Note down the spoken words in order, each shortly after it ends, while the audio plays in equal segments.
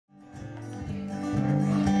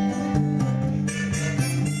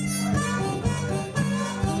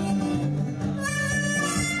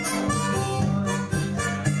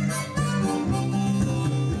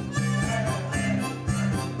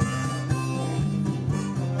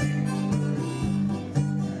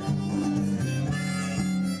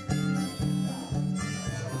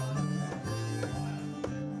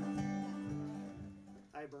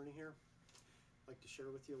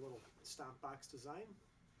share with you a little stomp box design.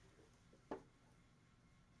 A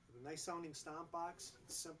nice sounding stomp box.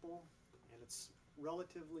 It's simple and it's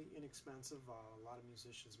relatively inexpensive. A lot of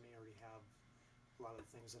musicians may already have a lot of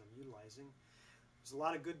the things that I'm utilizing. There's a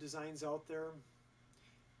lot of good designs out there,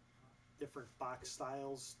 different box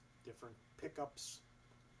styles, different pickups.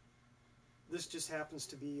 This just happens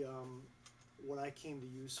to be what I came to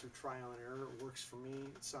use through trial and error. It works for me.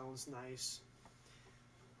 It sounds nice.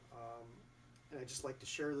 And I just like to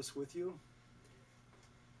share this with you.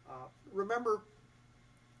 Remember,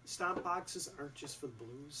 stomp boxes aren't just for the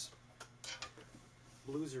blues.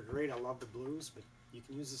 Blues are great. I love the blues, but you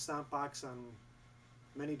can use the stomp box on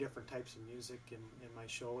many different types of music. In my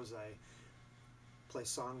shows, I play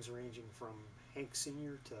songs ranging from Hank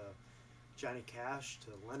Sr. to Johnny Cash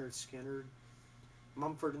to Leonard Skinner.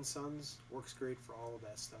 Mumford and Sons works great for all of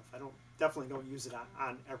that stuff. I definitely don't use it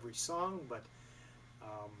on every song, but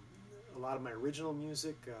a lot of my original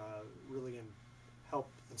music really help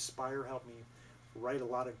me write a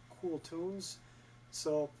lot of cool tunes.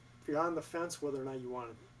 So if you're on the fence whether or not you want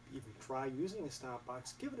to even try using a stomp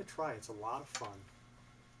box, give it a try. It's a lot of fun.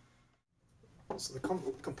 So the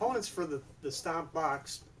components for the stomp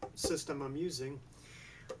box system I'm using: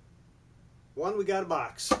 one, we got a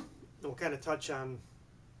box. We'll kind of touch on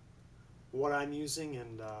what I'm using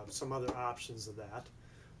and some other options of that.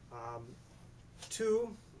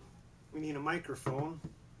 Two, we need a microphone,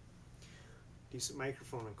 decent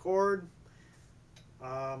microphone and cord,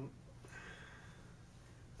 a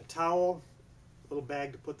towel, a little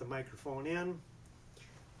bag to put the microphone in,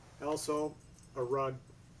 also a rug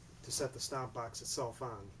to set the stomp box itself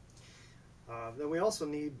on. Then we also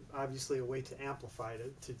need, obviously, a way to amplify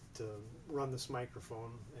it to run this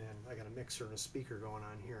microphone, and I got a mixer and a speaker going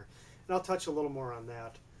on here. And I'll touch a little more on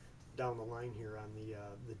that down the line here on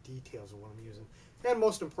the details of what I'm using. And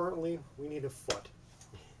most importantly, we need a foot.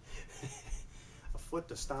 A foot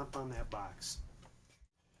to stomp on that box.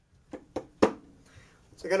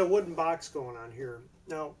 So I got a wooden box going on here.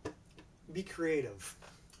 Now, be creative.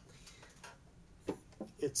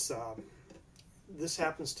 This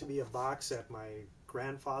happens to be a box that my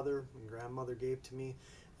grandfather and grandmother gave to me.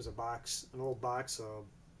 It was a box, an old box,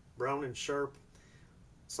 brown and sharp.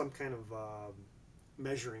 Some kind of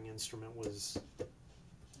measuring instrument was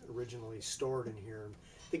originally stored in here.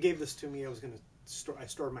 They gave this to me. I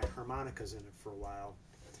stored my harmonicas in it for a while.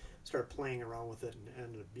 Started playing around with it, and it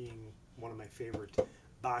ended up being one of my favorite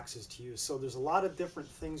boxes to use. So there's a lot of different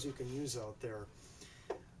things you can use out there.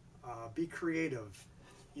 Be creative.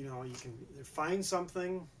 You know, you can find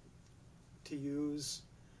something to use,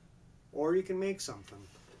 or you can make something.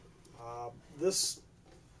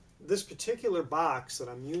 This particular box that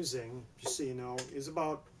I'm using, just so you know, is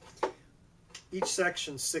about, each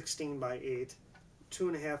section 16 by 8,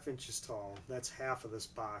 2.5 inches tall. That's half of this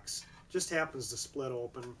box. Just happens to split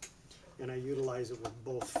open, and I utilize it with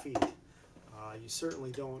both feet. You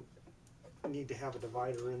certainly don't need to have a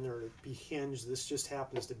divider in there to be hinged. This just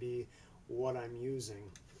happens to be what I'm using.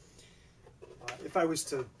 If I was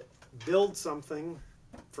to build something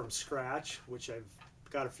from scratch, which I've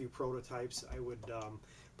got a few prototypes, I would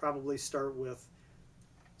probably start with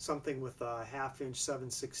something with a 1/2 inch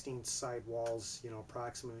 7/16 side walls, you know,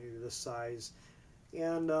 approximately this size,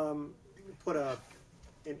 and put an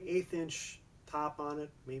 1/8 inch top on it,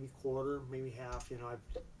 maybe quarter, maybe half. You know, I've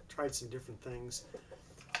tried some different things.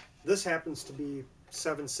 This happens to be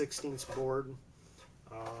 7/16 board.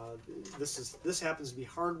 This happens to be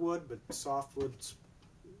hardwood, but softwoods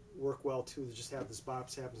work well too. They just have this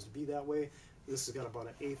box happens to be that way. This has got about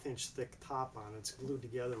an 1/8 inch thick top on it. It's glued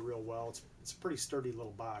together real well. It's a pretty sturdy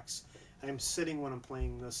little box. I'm sitting when I'm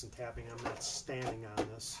playing this and tapping. I'm not standing on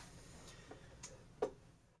this.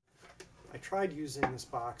 I tried using this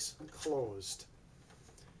box closed.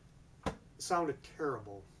 It sounded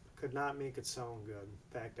terrible. Could not make it sound good. In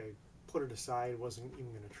fact, I put it aside. Wasn't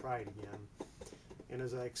even going to try it again. And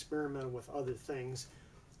as I experimented with other things,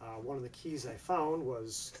 one of the keys I found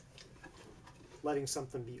was letting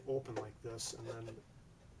something be open like this, and then,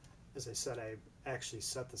 as I said, I actually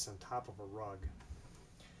set this on top of a rug.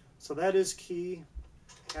 So that is key,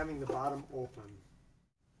 having the bottom open.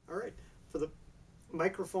 All right, for the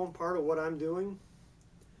microphone part of what I'm doing,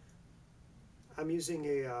 I'm using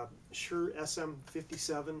a Shure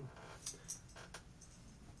SM57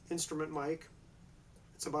 instrument mic.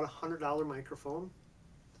 It's about a $100 microphone.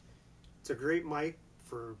 It's a great mic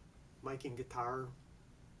for miking guitar,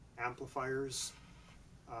 amplifiers,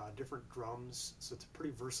 different drums. So it's a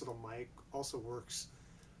pretty versatile mic. Also works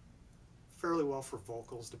fairly well for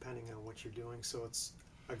vocals depending on what you're doing. So it's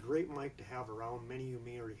a great mic to have around. Many of you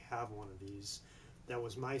may already have one of these. that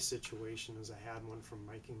was my situation, as I had one from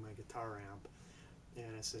making my guitar amp.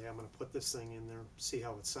 And I said, hey, I'm going to put this thing in there, see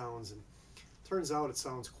how it sounds. And it turns out it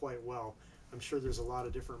sounds quite well. I'm sure there's a lot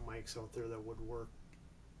of different mics out there that would work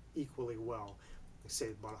equally well. They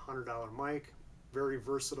say about a $100 mic, very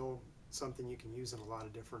versatile, something you can use in a lot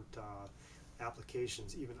of different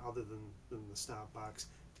applications, even other than the Stomp box.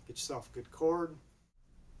 Get yourself a good cord.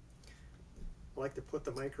 I like to put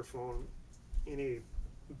the microphone in a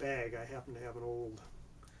bag. I happen to have an old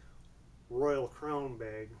Royal Crown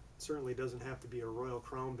bag. It certainly doesn't have to be a Royal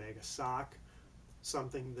Crown bag, a sock,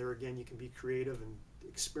 something. There again, you can be creative and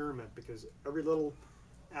experiment, because every little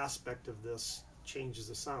aspect of this changes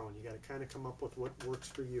the sound. You got to kind of come up with what works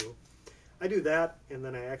for you. I do that, and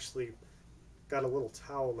then I actually got a little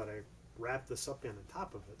towel that I wrap this up in on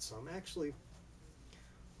top of it. So I'm actually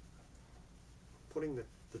putting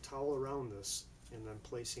the towel around this and then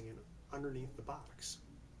placing it underneath the box.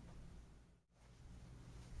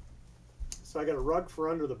 So I got a rug for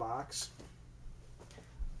under the box.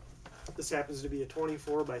 This happens to be a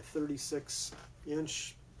 24 by 36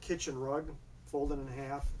 inch kitchen rug, folded in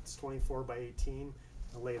half. It's 24 by 18.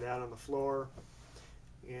 I lay that on the floor,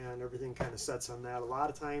 and everything kind of sets on that. A lot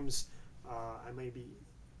of times I maybe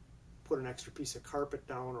put an extra piece of carpet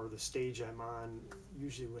down, or the stage I'm on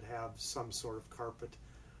usually would have some sort of carpet.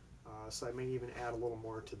 So I may even add a little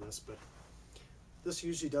more to this, but this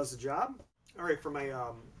usually does the job. All right, for my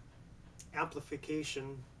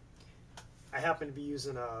amplification, I happen to be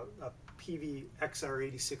using a PV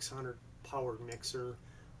XR8600 powered mixer,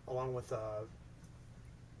 along with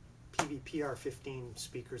PV PR15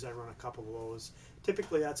 speakers. I run a couple of those.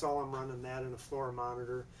 Typically that's all I'm running, that and a floor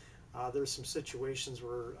monitor. There's some situations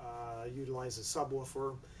where I utilize a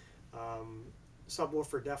subwoofer.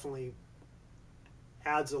 Subwoofer definitely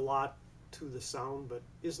adds a lot to the sound, but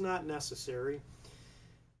is not necessary.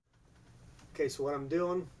 Okay, so what I'm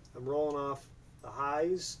doing, I'm rolling off the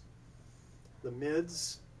highs, the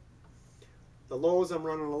mids, the lows. I'm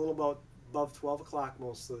running a little above 12 o'clock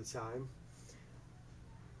most of the time.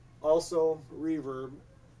 Also reverb.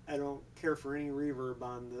 I don't care for any reverb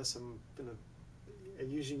on this. I'm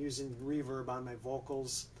usually using reverb on my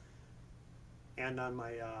vocals and on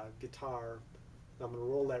my guitar. I'm going to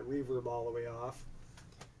roll that reverb all the way off.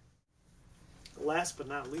 Last but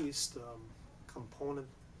not least, component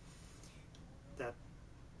that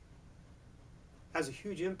has a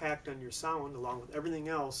huge impact on your sound along with everything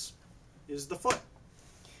else is the foot.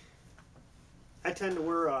 I tend to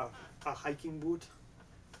wear a hiking boot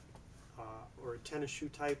or a tennis shoe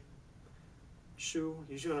type shoe.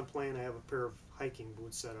 Usually when I'm playing, I have a pair of hiking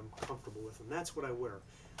boots that I'm comfortable with, and that's what I wear.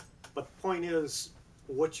 But the point is,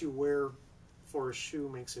 what you wear for a shoe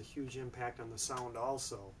makes a huge impact on the sound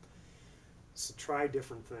also. So try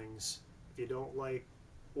different things. If you don't like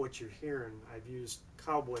what you're hearing, I've used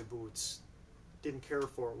cowboy boots, didn't care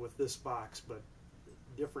for it with this box, but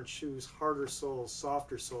different shoes, harder soles,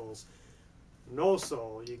 softer soles, no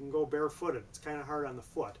sole. You can go barefooted. It's kind of hard on the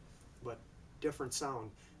foot, but different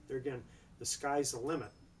sound. There again, the sky's the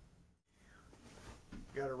limit.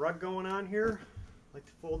 Got a rug going on here. I like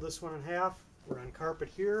to fold this one in half. We're on carpet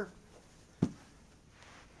here.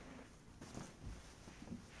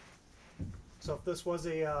 So if this was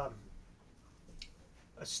a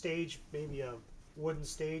stage, maybe a wooden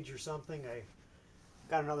stage or something, I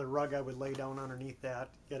got another rug I would lay down underneath that.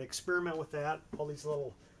 You got to experiment with that. All these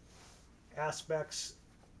little aspects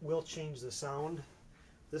will change the sound.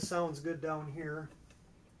 This sounds good down here.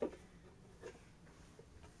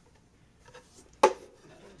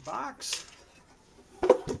 Box.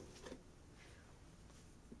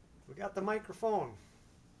 We got the microphone.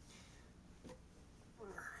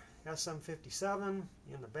 SM57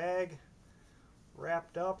 in the bag,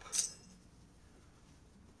 wrapped up.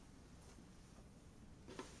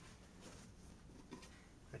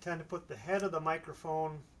 I tend to put the head of the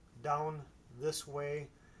microphone down this way.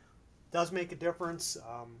 Does make a difference.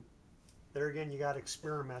 There again, you got to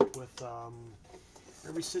experiment with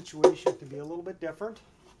every situation to be a little bit different.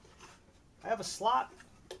 I have a slot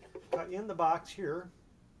cut in the box here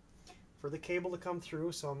for the cable to come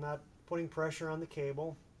through, so I'm not putting pressure on the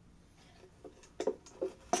cable.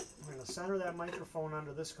 I'm going to center that microphone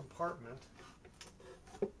under this compartment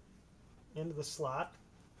into the slot,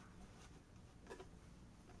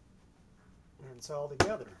 and it's all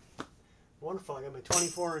together. Wonderful. I got my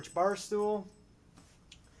 24-inch bar stool,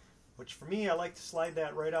 which for me, I like to slide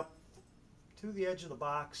that right up to the edge of the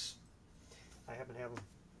box. I happen to have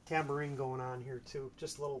a tambourine going on here too.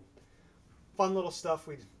 Just a little fun little stuff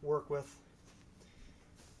we work with.